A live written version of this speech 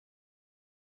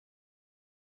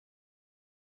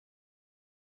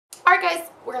Alright guys,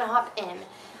 we're gonna hop in.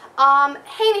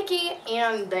 Hey Nikki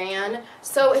and Dan.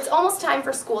 So it's almost time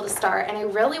for school to start and I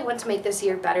really want to make this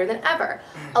year better than ever.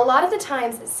 A lot of the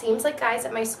times it seems like guys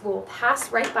at my school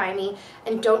pass right by me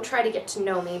and don't try to get to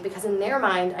know me because in their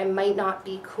mind I might not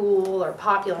be cool or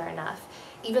popular enough,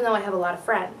 even though I have a lot of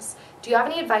friends. Do you have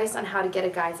any advice on how to get a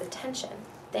guy's attention?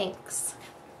 Thanks.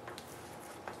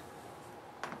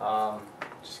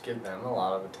 Just give them a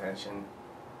lot of attention.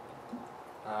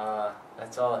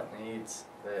 That's all it needs.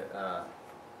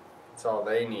 That's all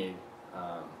they need.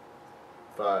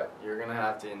 But you're gonna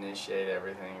have to initiate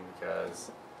everything because,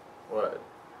 what,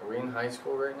 are we in high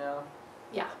school right now?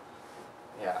 Yeah.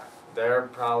 Yeah. They're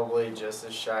probably just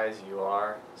as shy as you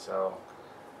are, so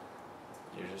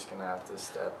you're just gonna have to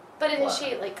step. But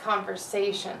initiate like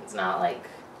conversations, not like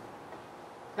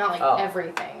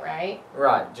everything, right?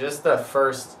 Right. Just the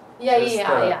first.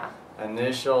 Yeah.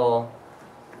 Initial.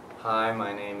 Hi,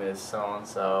 my name is so and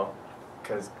so,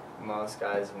 because most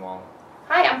guys won't.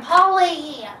 Hi, I'm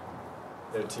Polly.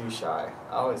 They're too shy.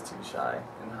 I was too shy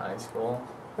in high school.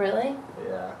 Really?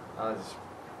 Yeah,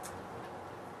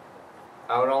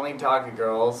 I would only talk to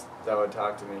girls that would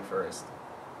talk to me first.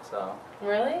 So.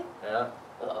 Really? Yeah.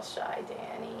 Little shy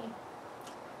Danny.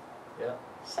 Yeah.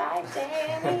 Shy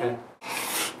Danny.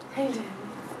 Hey, Danny.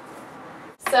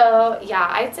 So yeah,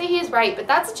 I'd say he's right, but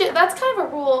that's kind of a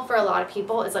rule for a lot of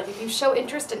people. Is like if you show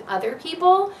interest in other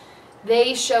people,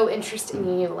 they show interest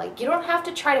in you. Like you don't have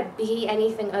to try to be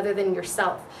anything other than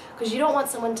yourself because you don't want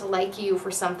someone to like you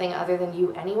for something other than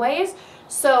you anyways.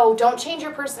 So don't change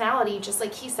your personality. Just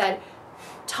like he said,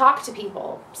 talk to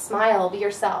people, smile, be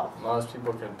yourself. Most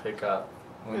people can pick up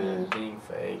when you're being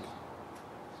fake.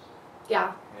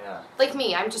 Yeah. Yeah. Like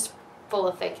me, I'm just full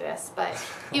of fakeness, but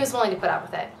he was willing to put up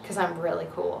with it because I'm really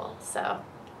cool, so.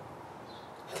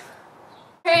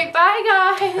 Alright,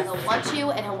 bye guys! He'll want you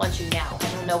and he'll want you now.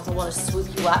 I don't know if he'll want to swoop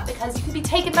you up because you could be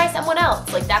taken by someone else.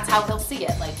 Like that's how he'll see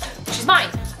it. Like, she's mine.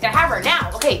 I gotta have her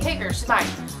now. Okay, take her. She's mine.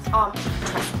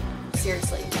 Trust me.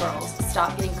 Seriously, girls,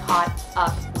 stop getting caught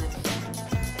up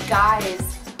with guys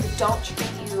who don't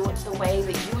treat you the way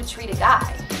that you would treat a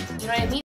guy. You know what I mean?